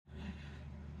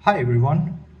Hi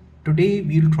everyone. Today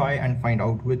we'll try and find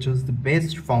out which is the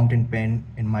best fountain pen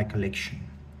in my collection.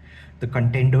 The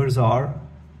contenders are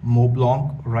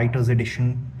Montblanc Writer's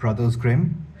Edition Brothers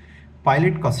Grimm,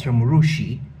 Pilot Custom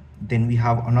Urushi, then we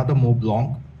have another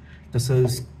Montblanc. This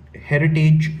is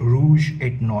Heritage Rouge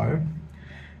et Noir,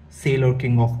 Sailor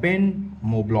King of Pen,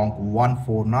 Montblanc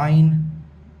 149,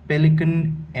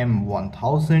 Pelikan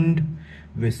M1000,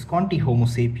 Visconti Homo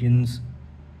sapiens,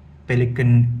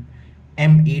 Pelikan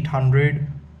M800,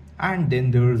 and then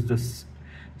there's this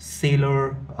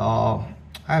Sailor,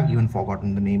 I've even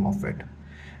forgotten the name of it,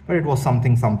 but it was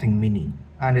something mini,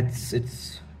 and it's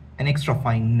an extra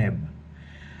fine nib.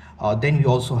 Then we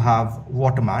also have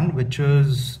Waterman, which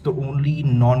is the only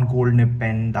non-gold nib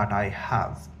pen that I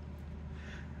have.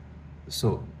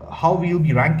 So how we'll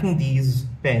be ranking these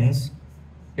pens,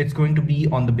 it's going to be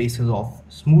on the basis of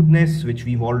smoothness, which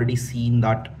we've already seen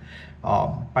that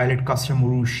Pilot Custom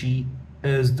Urushi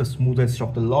is the smoothest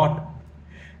of the lot.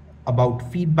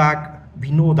 About feedback, we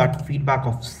know that feedback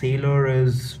of Sailor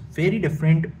is very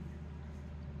different,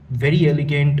 very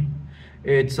elegant.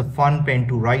 It's a fun pen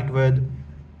to write with.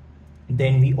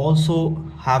 Then we also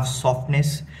have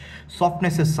softness.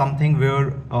 Softness is something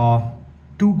where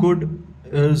too good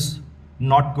is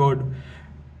not good,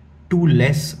 too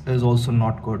less is also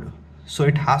not good. So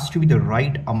it has to be the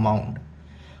right amount.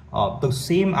 The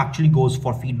same actually goes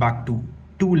for feedback too.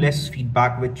 Too less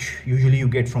feedback, which usually you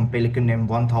get from Pelikan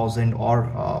M1000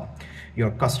 or your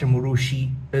Custom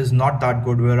Urushi, is not that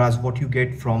good, whereas what you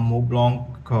get from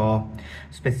Montblanc,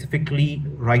 specifically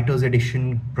Writer's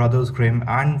Edition, Brothers Grimm,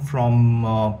 and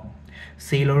from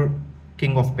Sailor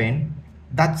King of Pen,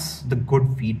 that's the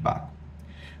good feedback.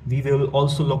 We will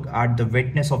also look at the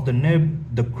wetness of the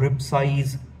nib, the grip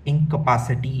size, ink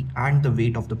capacity, and the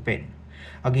weight of the pen.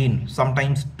 Again,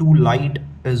 sometimes too light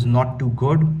is not too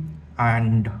good,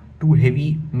 and too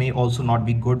heavy may also not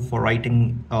be good for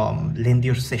writing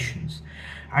lengthier sessions.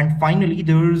 And finally,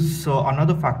 there's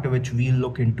another factor which we'll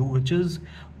look into, which is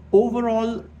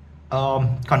overall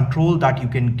control that you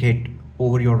can get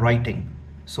over your writing.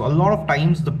 So a lot of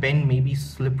times the pen may be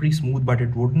slippery smooth, but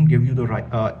it wouldn't give you the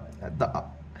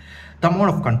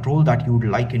amount of control that you would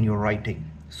like in your writing.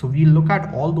 So we look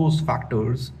at all those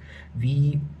factors.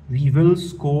 We will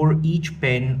score each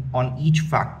pen on each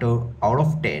factor out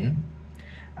of 10,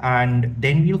 and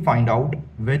then we'll find out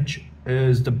which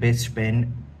is the best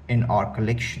pen in our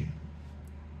collection.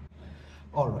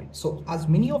 All right, so as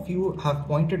many of you have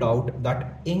pointed out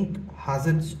that ink has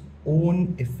its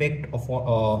own effect of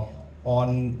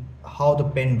on how the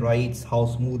pen writes, how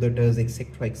smooth it is,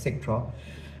 etc, etc.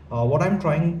 What I'm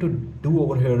trying to do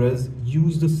over here is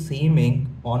use the same ink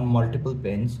on multiple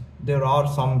pens. There are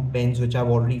some pens which I've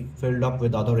already filled up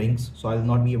with other inks, so I'll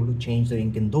not be able to change the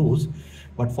ink in those.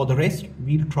 But for the rest,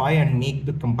 we'll try and make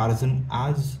the comparison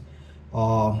as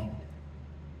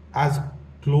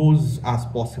close as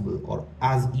possible or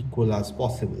as equal as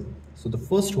possible. So the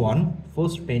first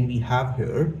pen we have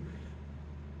here,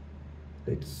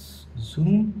 let's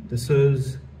zoom. This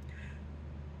is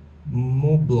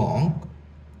Montblanc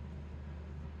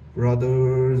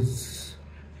Brothers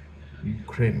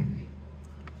Grimm.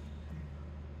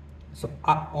 So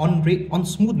on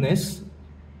smoothness,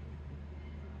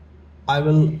 I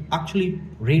will actually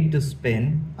rate this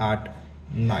pen at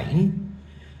 9.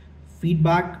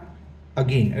 Feedback,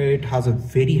 again, it has a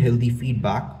very healthy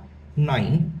feedback,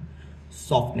 9.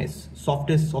 Softness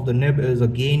of the nib is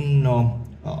again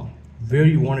where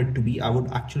you want it to be. I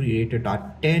would actually rate it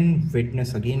at 10.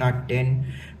 Wetness again at 10.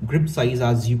 Grip size,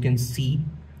 as you can see,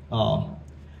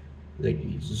 let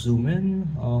me zoom in,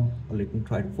 let me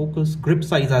try to focus. Grip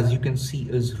size, as you can see,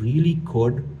 is really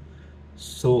good.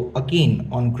 So again,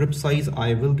 on grip size,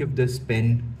 I will give this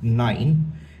pen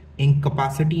 9. Ink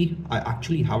capacity, I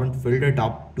actually haven't filled it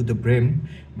up to the brim,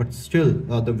 but still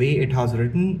the way it has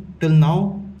written till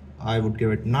now, I would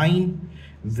give it 9.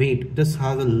 Weight, this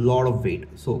has a lot of weight,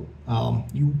 so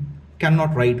you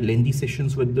cannot write lengthy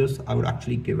sessions with this. I would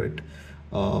actually give it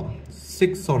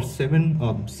 6 or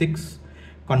 7. 6.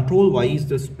 Control wise,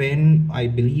 this pen I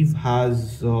believe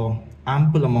has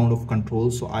ample amount of control,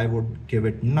 so I would give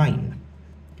it 9.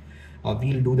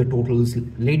 We'll do the totals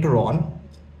later on.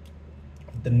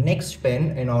 The next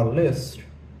pen in our list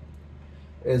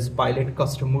is Pilot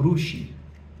Custom Urushi.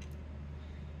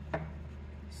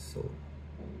 So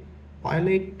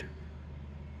Pilot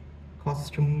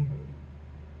Custom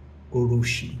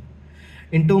Urushi.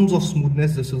 In terms of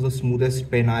smoothness, this is the smoothest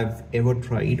pen I've ever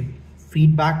tried.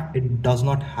 Feedback, it does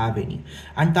not have any,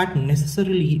 and that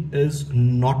necessarily is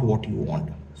not what you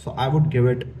want. So I would give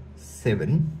it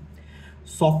 7.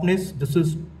 Softness, this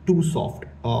is too soft.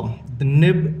 The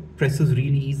nib presses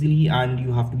really easily and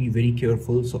you have to be very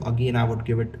careful. So again, I would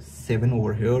give it 7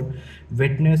 over here.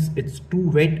 Wetness, it's too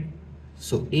wet,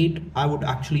 so 8. I would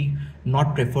actually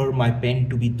not prefer my pen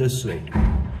to be this wet.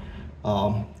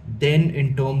 Then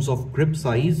in terms of grip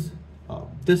size,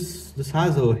 this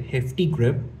has a hefty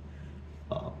grip.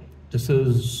 This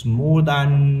is more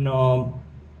than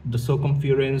the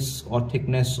circumference or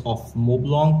thickness of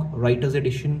Montblanc Writer's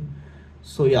Edition.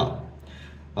 So yeah,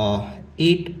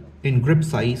 8 in grip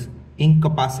size. Ink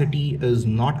capacity is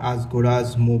not as good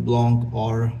as Montblanc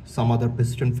or some other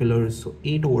piston fillers, so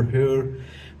 8 over here.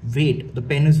 Weight, the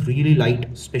pen is really light,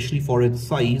 especially for its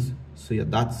size, so yeah,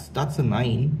 that's a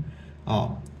 9.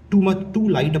 Too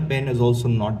light a pen is also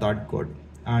not that good.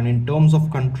 And in terms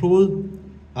of control,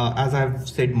 as I've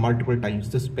said multiple times,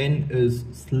 this pen is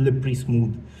slippery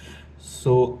smooth,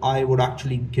 so I would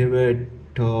actually give it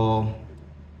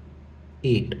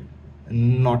 8,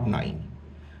 not 9,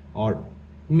 or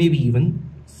maybe even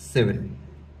 7.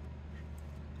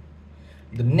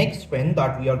 The next pen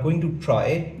that we are going to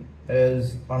try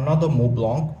is another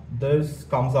Montblanc. This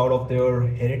comes out of their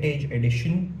Heritage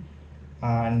Edition,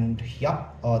 and yeah,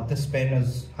 this pen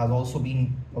has also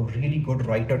been a really good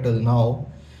writer till now.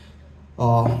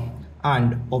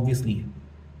 And obviously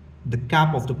the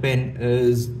cap of the pen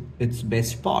is its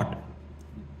best part.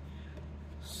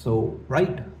 So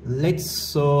right, let's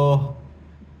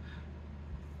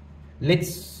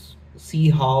see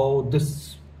how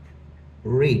this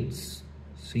rates.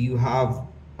 So you have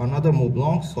another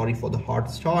Montblanc. Sorry for the hard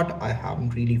start, I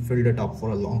haven't really filled it up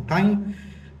for a long time,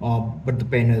 but the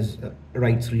pen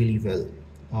writes really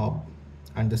well.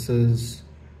 And this is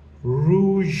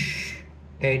Rouge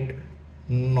et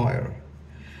Noir.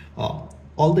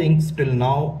 All the inks till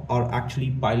now are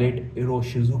actually Pilot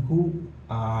Iroshizuku,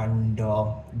 and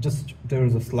just there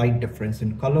is a slight difference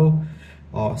in color.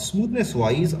 Smoothness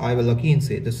wise, I will again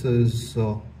say this is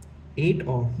 8,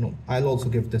 or no, I'll also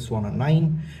give this one a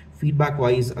 9. Feedback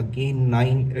wise, again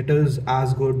 9. It is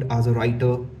as good as a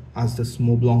writer as this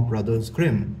Montblanc Brothers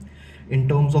Grimm. In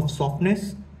terms of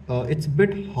softness, it's a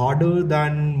bit harder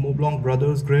than Montblanc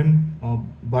Brothers Grimm,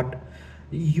 but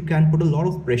you can put a lot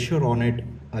of pressure on it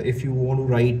if you want to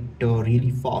write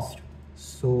really fast.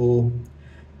 So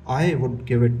I would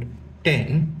give it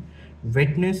 10.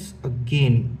 Wetness,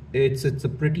 again, it's a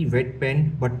pretty wet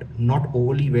pen, but not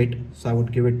overly wet, so I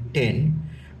would give it 10.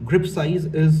 Grip size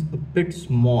is a bit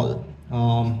small,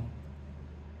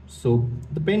 so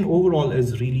the pen overall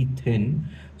is really thin,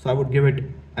 so I would give it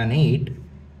an 8.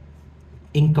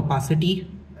 Ink capacity,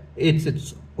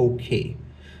 it's okay.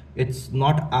 It's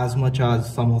not as much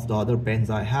as some of the other pens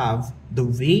I have. The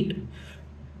weight,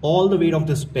 all the weight of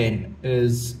this pen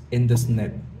is in this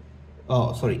nib,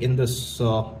 in this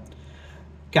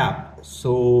cap,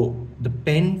 so the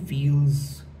pen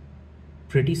feels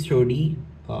pretty sturdy.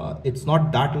 It's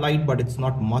not that light, but it's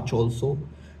not much also,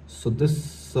 so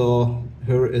this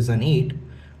here is an 8,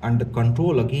 and the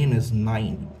control again is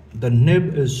 9. The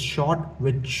nib is short,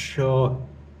 which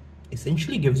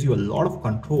essentially gives you a lot of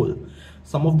control.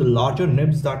 Some of the larger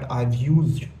nibs that I've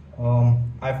used,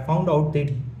 I've found out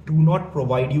they do not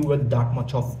provide you with that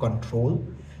much of control,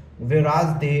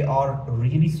 whereas they are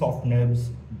really soft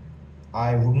nibs.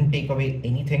 I wouldn't take away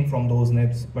anything from those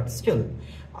nibs, but still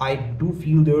I do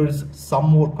feel there's some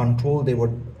more control they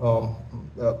would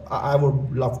I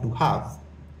would love to have.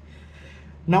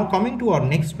 Now coming to our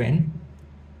next pen,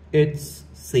 it's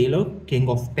Sailor King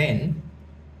of Pen.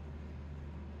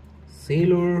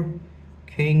 Sailor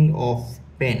King of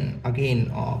Pen,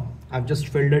 again, I've just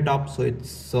filled it up,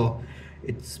 so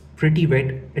it's pretty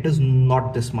wet. It is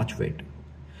not this much wet,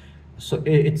 so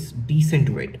it's decent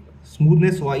wet.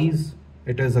 Smoothness wise,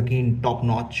 it is again top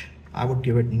notch. I would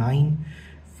give it 9.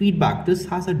 Feedback, this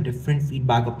has a different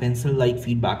feedback, a pencil like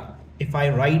feedback. If I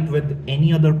write with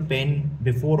any other pen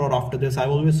before or after this, I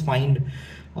always find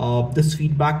this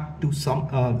feedback to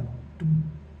some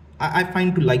I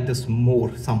find to like this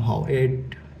more somehow.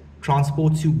 It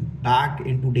transports you back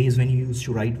into days when you used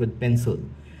to write with pencil.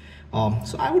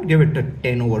 So I would give it a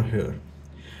 10 over here.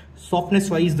 Softness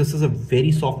wise, this is a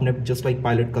very soft nib, just like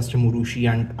Pilot Custom Urushi,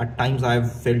 and at times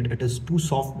I've felt it is too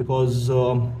soft because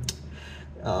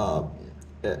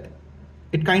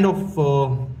it kind of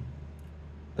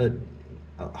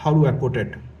how do I put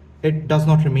it, it does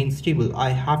not remain stable. I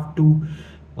have to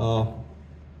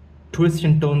twist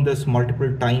and turn this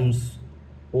multiple times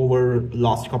over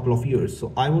last couple of years,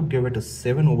 so I would give it a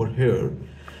 7 over here.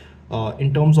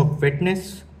 In terms of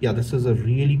wetness, yeah, this is a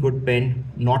really good pen,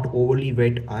 not overly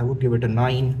wet. I would give it a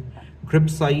 9. Grip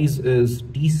size is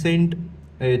decent.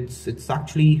 It's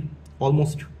actually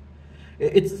almost,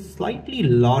 It's slightly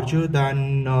larger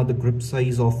than the grip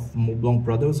size of Montblanc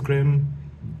Brothers Grimm,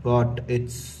 but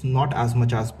it's not as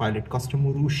much as Pilot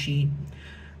Custom Urushi.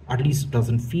 At least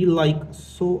doesn't feel like.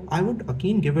 So I would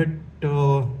again give it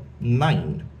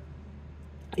 9.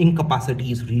 Ink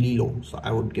capacity is really low, so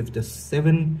I would give this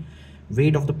 7.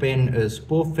 Weight of the pen is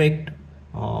perfect.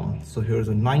 So here's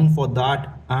a 9 for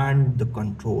that. And the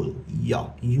control, yeah,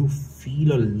 you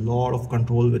feel a lot of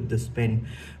control with this pen.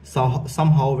 So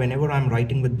somehow whenever I'm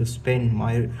writing with this pen,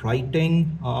 my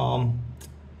writing,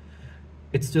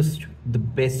 it's just the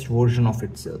best version of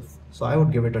itself. So I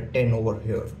would give it a 10 over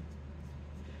here.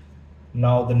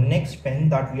 Now the next pen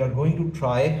that we are going to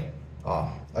try,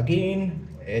 again,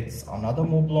 it's another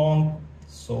Montblanc.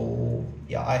 So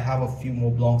yeah, I have a few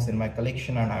Montblancs in my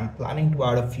collection and I'm planning to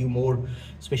add a few more,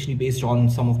 especially based on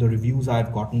some of the reviews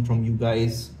I've gotten from you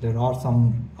guys. There are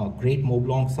some great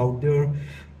Montblancs out there.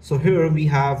 So here we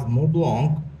have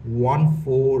Montblanc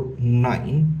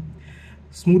 149.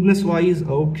 Smoothness wise,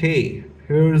 okay,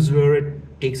 here's where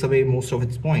it takes away most of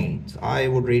its points. I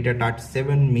would rate it at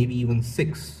 7, maybe even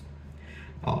 6.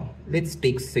 Let's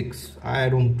take 6. I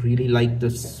don't really like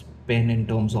this pen in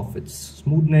terms of its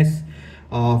smoothness.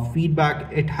 Feedback,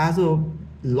 it has a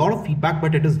lot of feedback,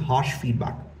 but it is harsh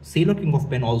feedback. Sailor King of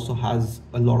Pen also has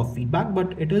a lot of feedback,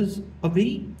 but it is a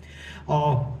very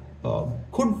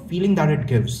good feeling that it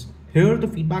gives. Here the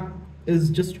feedback is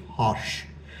just harsh,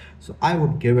 so I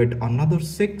would give it another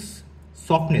 6.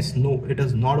 Softness, no, it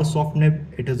is not a soft nib,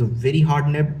 it is a very hard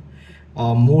nib,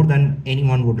 more than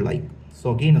anyone would like.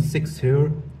 So again a 6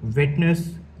 here.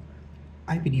 Wetness,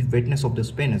 I believe wetness of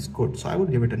this pen is good, so I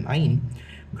would give it a 9.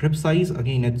 Grip size,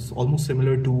 again, it's almost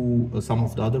similar to some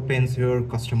of the other pens here,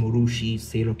 Custom Urushi,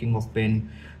 Sailor King of Pen.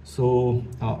 So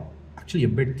actually a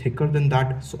bit thicker than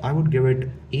that, so I would give it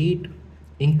 8.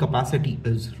 Ink capacity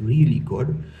is really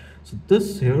good, so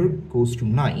this here goes to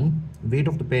 9. Weight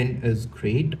of the pen is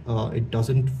great, it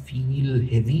doesn't feel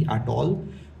heavy at all.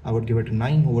 I would give it a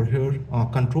 9 over here.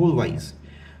 Control wise,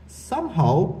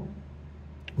 somehow,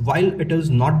 while it is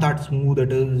not that smooth,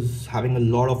 it is having a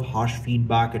lot of harsh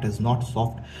feedback, it is not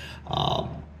soft.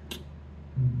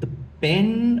 The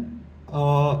pen,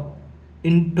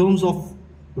 in terms of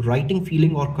writing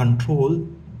feeling or control,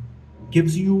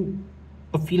 gives you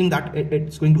a feeling that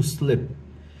it's going to slip.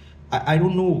 I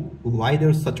don't know why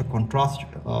there's such a contrast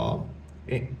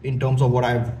in terms of what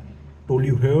I've told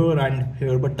you here and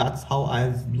here, but that's how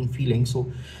I've been feeling. So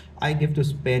I give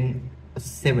this pen a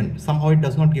 7. Somehow it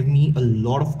does not give me a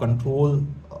lot of control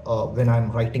when I'm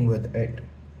writing with it.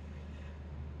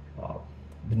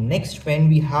 The next pen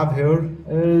we have here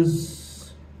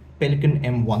is Pelikan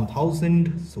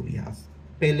M1000. So we have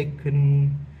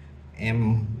Pelikan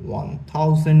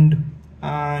M1000,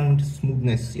 and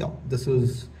smoothness, yeah, this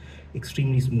is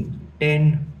extremely smooth.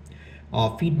 10.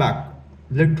 Feedback,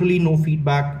 literally no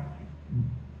feedback.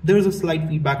 There is a slight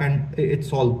feedback and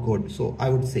it's all good, so I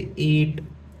would say 8.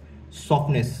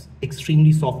 Softness,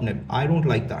 extremely soft nib, I don't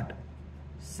like that.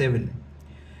 7.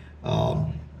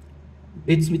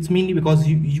 It's mainly because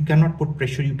you cannot put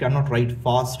pressure, you cannot write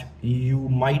fast, you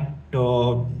might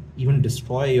even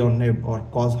destroy your nib or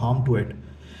cause harm to it.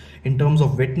 In terms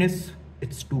of wetness,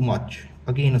 it's too much,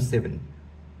 again a 7.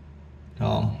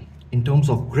 In terms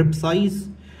of grip size,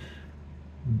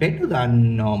 better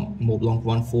than Montblanc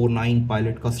 149,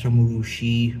 Pilot Custom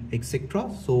Urushi, etc.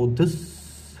 So this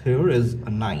here is a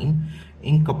 9.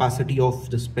 Ink capacity of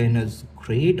this pen is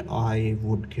great, I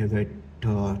would give it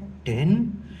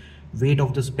 10. Weight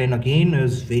of this pen again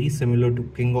is very similar to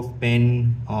King of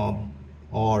Pen or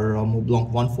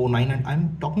Montblanc 149, and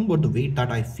I'm talking about the weight that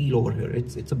I feel over here.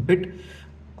 It's a bit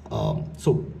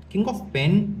so King of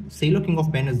Pen, Sailor King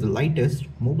of Pen is the lightest,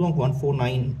 Montblanc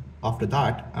 149 after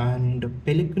that, and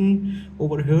Pelikan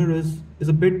over here is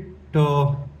a bit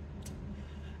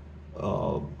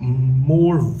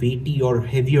more weighty or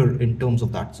heavier in terms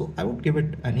of that. So I would give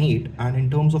it an 8. And in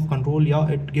terms of control, yeah,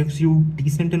 it gives you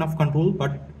decent enough control,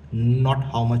 but not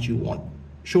how much you want,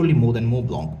 surely more than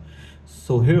Montblanc.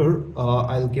 So here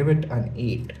I'll give it an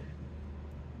 8.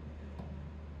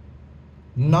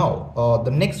 Now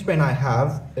the next pen I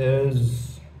have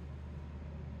is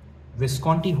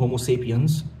Visconti Homo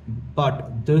Sapiens,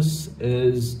 but this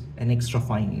is an extra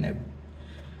fine nib,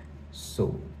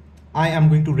 so I am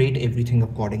going to rate everything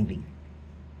accordingly.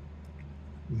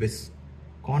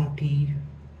 Visconti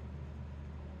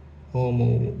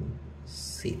Homo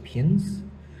Sapiens.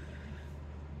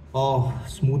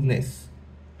 Smoothness,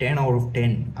 10 out of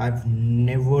 10. I've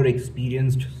never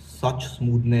experienced such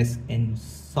smoothness in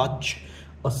such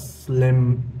a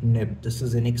slim nib. This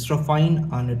is an extra fine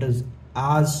and it is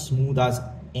as smooth as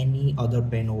any other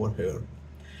pen over here.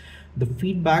 The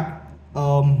feedback,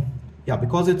 yeah,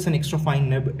 because it's an extra fine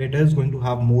nib, it is going to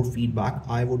have more feedback.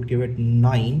 I would give it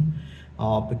 9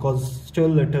 because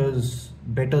still it is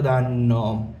better than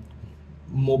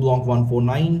Montblanc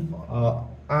 149,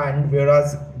 and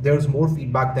whereas there's more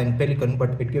feedback than Pelican,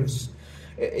 but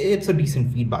it's a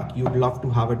decent feedback. You'd love to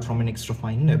have it from an extra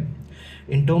fine nib.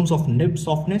 In terms of nib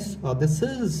softness, this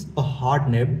is a hard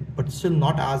nib, but still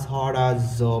not as hard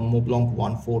as Montblanc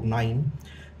 149.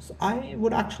 So I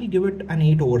would actually give it an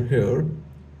 8 over here.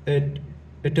 It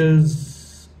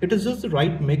is just the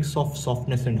right mix of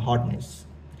softness and hardness.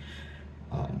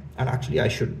 And actually I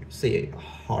should say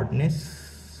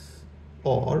hardness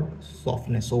or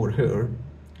softness over here.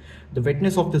 The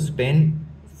wetness of this pen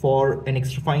for an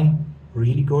extra fine,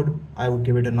 really good. I would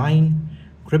give it a 9.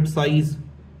 Grip size,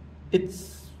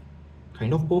 it's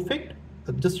kind of perfect.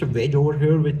 Just a wedge over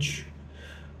here, which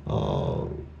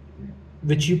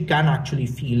you can actually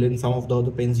feel. In some of the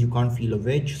other pens you can't feel a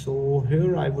wedge, so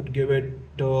here I would give it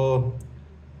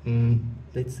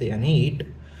let's say an 8.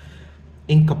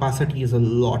 Ink capacity is a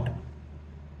lot,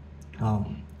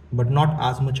 but not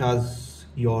as much as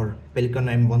your Pelican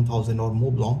M1000 or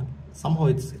Montblanc. Somehow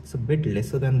it's a bit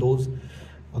lesser than those.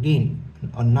 Again,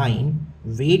 a 9.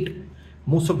 Weight,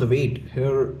 most of the weight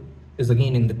here is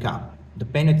again in the cap. The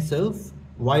pen itself,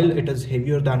 while it is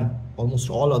heavier than almost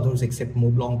all others except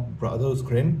Montblanc Brothers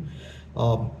Grimm,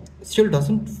 still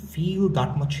doesn't feel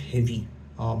that much heavy.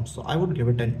 So I would give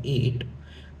it an 8.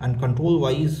 And control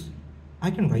wise,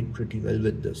 I can write pretty well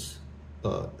with this.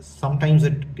 Sometimes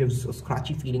it gives a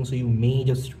scratchy feeling, so you may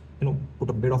just put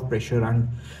a bit of pressure and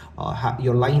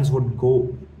your lines would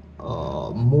go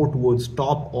more towards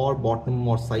top or bottom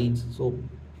or sides. So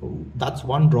that's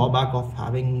one drawback of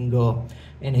having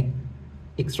an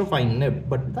extra fine nib,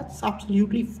 but that's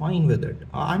absolutely fine with it.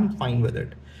 I'm fine with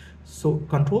it. So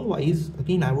control wise,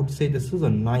 again, I would say this is a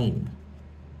 9.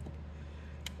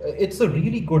 It's a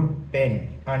really good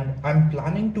pen, and I'm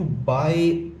planning to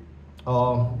buy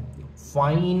a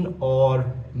fine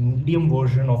or medium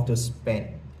version of this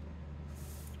pen.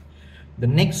 The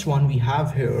next one we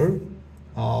have here,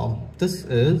 this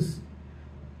is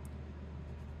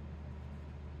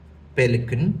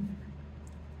Pelican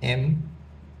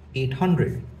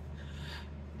M800.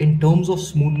 In terms of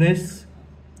smoothness,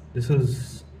 this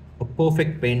is a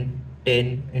perfect pen,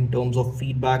 10. In terms of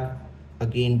feedback,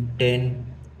 again 10.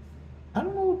 I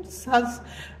don't know,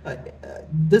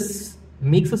 this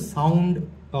makes a sound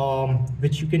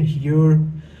which you can hear,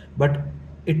 but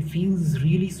it feels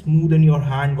really smooth in your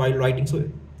hand while writing. So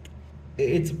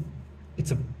it's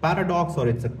a paradox or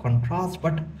it's a contrast,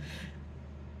 but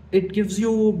it gives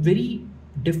you a very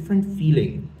different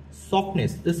feeling.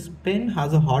 Softness, this pen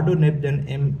has a harder nib than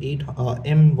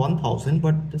M1000,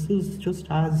 but this is just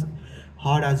as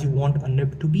hard as you want a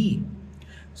nib to be.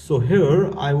 So here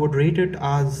I would rate it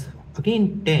as,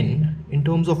 again, 10. In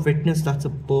terms of wetness, that's a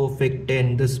perfect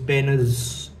 10. This pen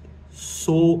is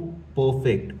so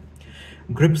perfect.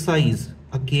 Grip size,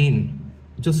 again,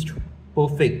 just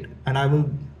perfect, and I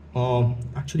will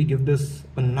actually give this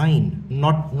a 9,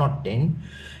 not 10.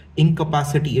 Ink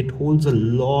capacity, it holds a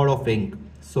lot of ink,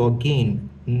 so again,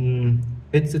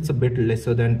 it's a bit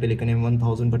lesser than Pelican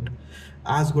M1000, but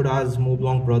as good as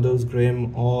Montblanc Brothers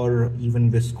Grimm or even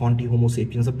Visconti Homo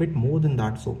Sapiens, a bit more than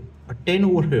that. So a 10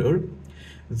 over here.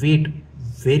 Weight,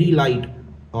 very light,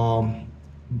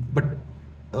 but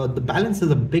the balance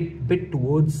is a bit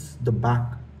towards the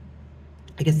back.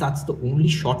 I guess that's the only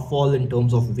shortfall in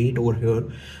terms of weight over here.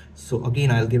 So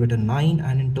again, I'll give it a 9.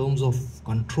 And in terms of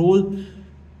control,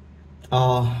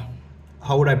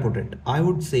 how would I put it? I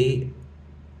would say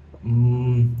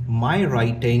my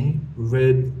writing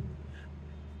with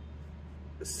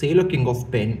Sailor King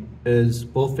of Pen is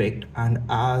perfect, and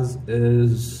as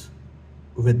is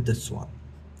with this one.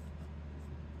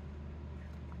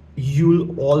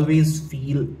 You'll always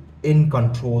feel in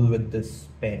control with this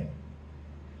pen.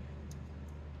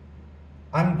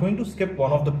 I'm going to skip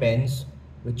one of the pens,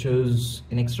 which is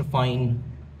an extra fine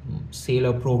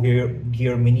Sailor Pro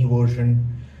Gear mini version.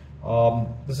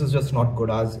 This is just not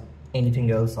good as anything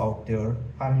else out there.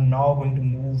 I'm now going to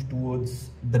move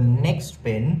towards the next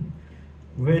pen,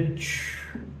 which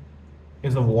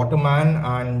is a Waterman,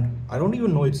 and I don't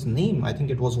even know its name. I think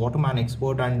it was Waterman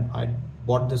Expert, and I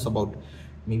bought this about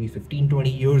maybe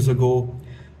 15-20 years ago,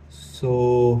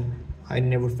 so I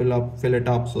never fill it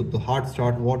up. So the Hard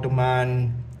Start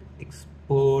Waterman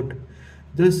Expert,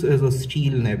 this is a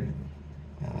steel nib,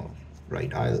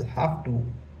 right? I'll have to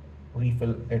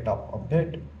refill it up a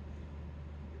bit.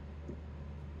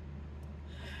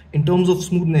 In terms of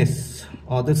smoothness,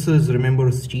 this is, remember,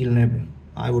 a steel nib.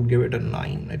 I would give it a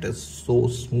 9. It is so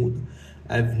smooth,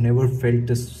 I've never felt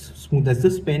this smooth as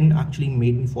this pen. Actually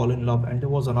made me fall in love. And there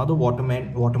was another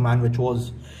Waterman which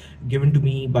was given to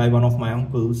me by one of my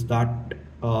uncles. That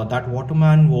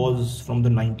Waterman was from the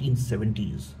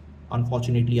 1970s.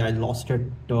 Unfortunately, I lost it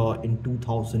in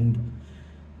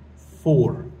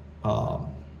 2004.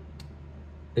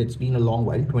 It's been a long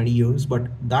while, 20 years, but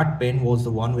that pen was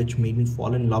the one which made me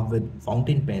fall in love with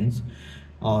fountain pens,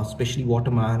 especially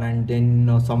Waterman. And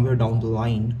then somewhere down the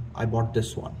line, I bought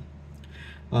this one.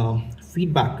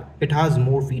 Feedback, it has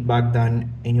more feedback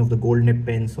than any of the gold nib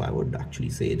pens, so I would actually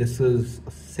say this is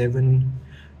a 7.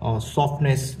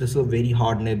 Softness, this is a very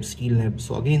hard nib, steel nib,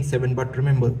 so again 7. But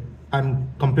remember, I'm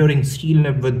comparing steel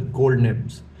nib with gold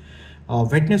nibs.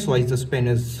 Wetness wise, this pen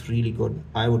is really good.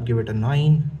 I would give it a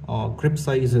 9. Grip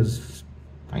size is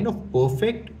kind of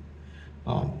perfect,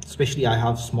 especially I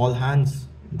have small hands,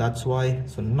 that's why.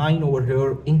 So 9 over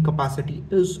here. Ink capacity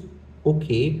is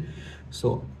okay,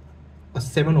 so a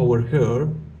 7 over here.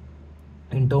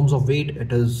 In terms of weight,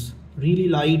 it is really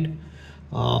light,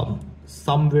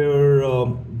 somewhere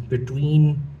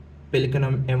between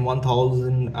Pelikan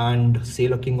M1000 and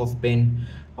Sailor King of Pen.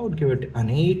 I would give it an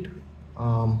 8.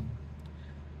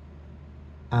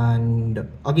 And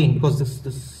again, because this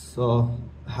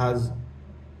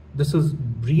is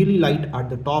really light at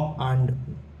the top and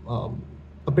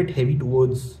a bit heavy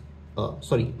towards a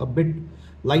bit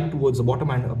light towards the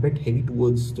bottom and a bit heavy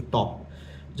towards the top,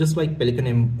 just like Pelikan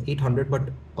M800,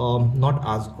 but not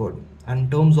as good. And in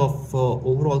terms of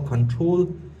overall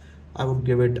control, I would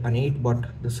give it an 8, but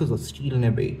this is a steel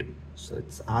nib 8, so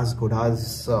it's as good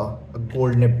as a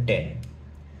gold nib 10.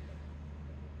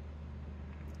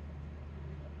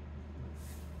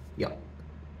 Yeah.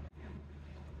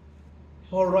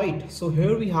 All right, so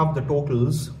here we have the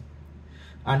totals,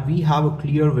 and we have a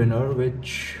clear winner,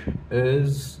 which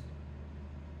is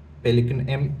Pelikan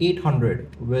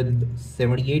M800 with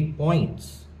 78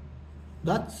 points.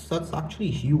 That's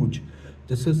actually huge.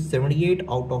 This is 78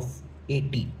 out of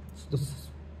 80. So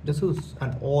this is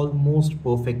an almost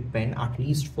perfect pen, at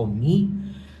least for me.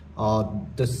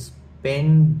 This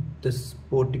pen, this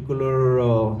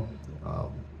particular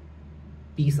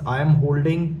piece I am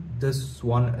holding, this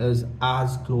one is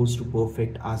as close to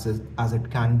perfect as it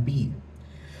can be.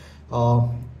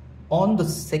 On the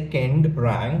second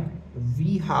rank,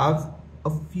 we have a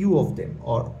few of them,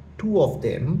 or 2 of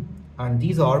them, and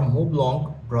these are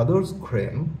Montblanc Brothers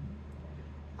Grimm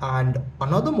and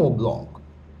another Montblanc.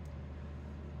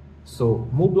 So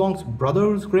Montblanc's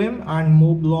Brothers Grimm and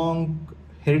Montblanc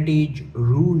Heritage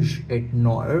Rouge et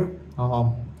Noir,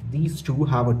 these two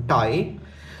have a tie.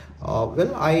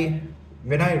 Well,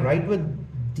 when I write with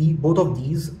both of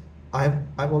these, I've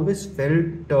always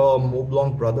felt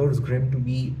Montblanc Brothers Grimm to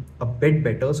be a bit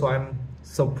better, so I'm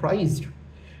surprised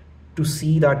to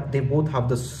see that they both have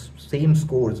the same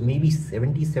scores. Maybe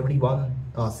 70, 71,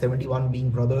 71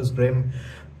 being Brothers Grimm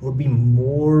would be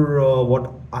more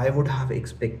what I would have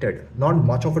expected. Not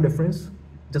much of a difference,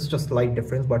 just a slight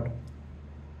difference, but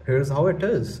here's how it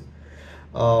is.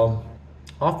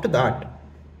 After that,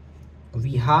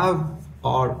 we have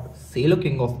our Sailor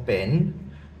King of Pen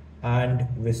and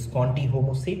Visconti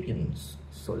Homo Sapiens.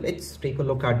 So let's take a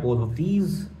look at both of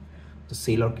these. The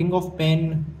Sailor King of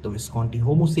Pen, the Visconti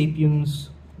Homo Sapiens.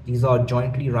 These are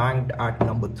jointly ranked at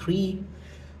number 3.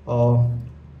 Well,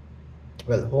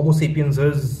 Homo Sapiens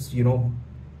is, an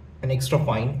extra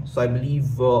fine, so I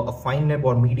believe a fine nib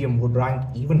or medium would rank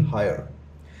even higher.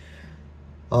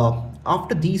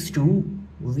 After these two,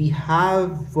 we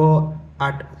have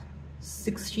at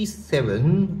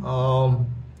 67,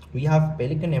 we have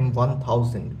Pelikan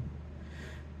M1000.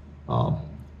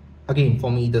 Again,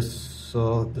 for me, this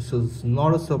is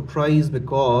not a surprise,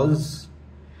 because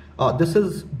this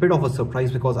is a bit of a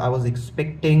surprise, because I was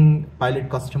expecting Pilot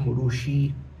Custom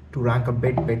Urushi to rank a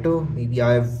bit better. Maybe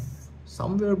I've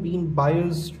somewhere been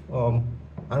biased, I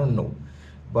don't know,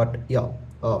 but yeah,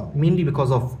 mainly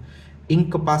because of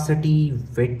ink capacity,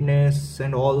 wetness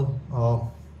and all.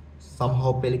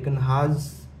 Somehow Pelikan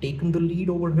has taken the lead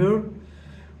over here.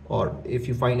 Or if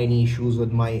you find any issues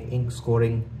with my ink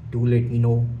scoring, do let me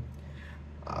know.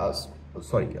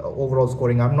 Overall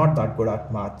scoring, I'm not that good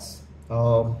at maths.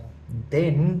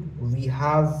 Then we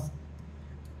have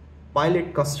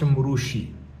Pilot Custom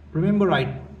Urushi. Remember,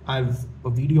 I've a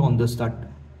video on this, that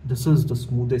this is the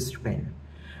smoothest pen,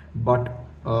 but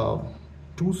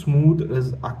too smooth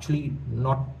is actually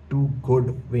not too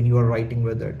good when you are writing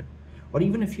with it, or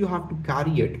even if you have to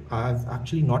carry it. I've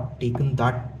actually not taken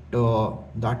that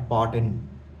part in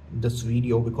this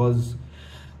video, because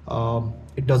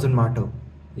it doesn't matter.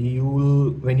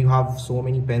 When you have so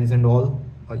many pens and all,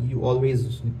 you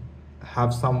always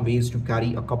have some ways to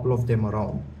carry a couple of them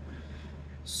around.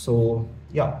 So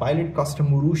yeah, Pilot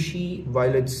Custom Urushi,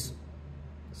 while it's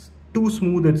too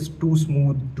smooth, it's too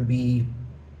smooth to be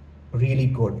really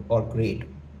good or great.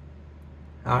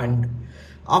 And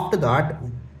after that,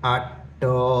 at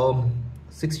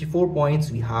 64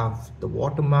 points, we have the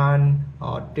Waterman.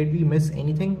 Did we miss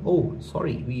anything? Oh,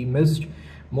 sorry, we missed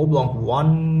Montblanc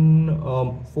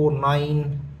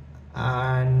 149,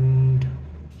 and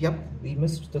yep, we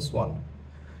missed this one.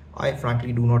 I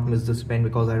frankly do not miss this pen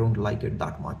because I don't like it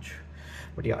that much.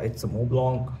 But yeah, it's a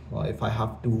Montblanc. If I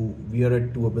have to wear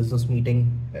it to a business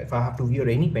meeting, if I have to wear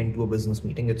any pen to a business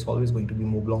meeting, it's always going to be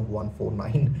Montblanc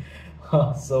 149.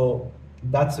 So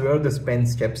that's where this pen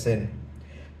steps in.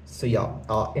 So yeah,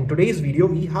 in today's video,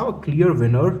 we have a clear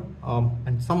winner,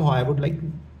 and somehow I would like to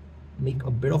make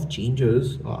a bit of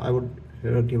changes. I would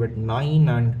here give it 9,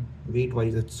 and weight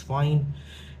wise it's fine.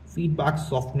 Feedback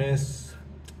softness,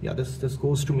 yeah, this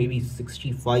goes to maybe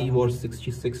 65 or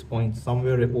 66 points.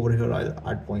 Somewhere over here I'll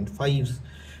add 0.5s,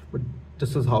 but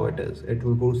this is how it is. It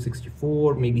will go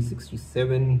 64, maybe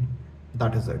 67.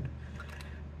 That is it.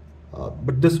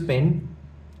 But this pen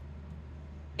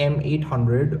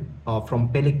M800 from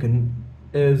Pelikan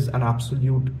is an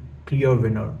absolute clear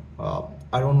winner.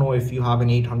 I don't know if you have an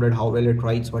 800 how well it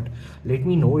writes, but let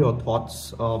me know your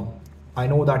thoughts. I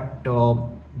know that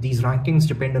these rankings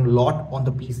depend a lot on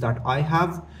the piece that I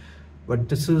have, but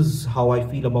this is how I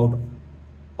feel about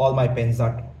all my pens,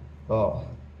 that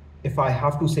if I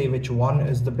have to say which one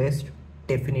is the best,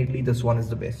 definitely this one is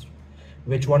the best.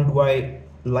 Which one do I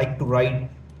like to write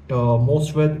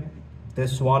most with?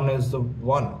 This one is the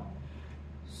one.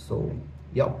 So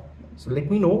yeah, so let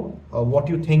me know what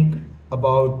you think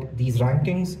about these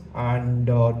rankings, and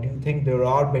do you think there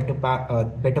are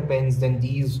better pens than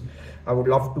these? I would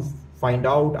love to find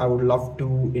out. I would love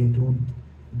to include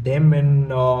them in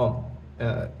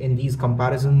these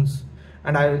comparisons,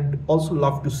 and I'd also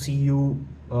love to see you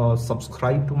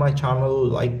subscribe to my channel,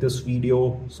 like this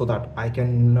video, so that I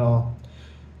can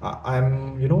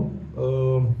I'm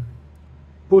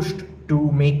pushed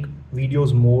to make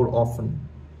videos more often.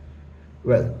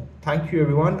 Well, thank you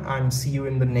everyone, and see you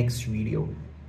in the next video.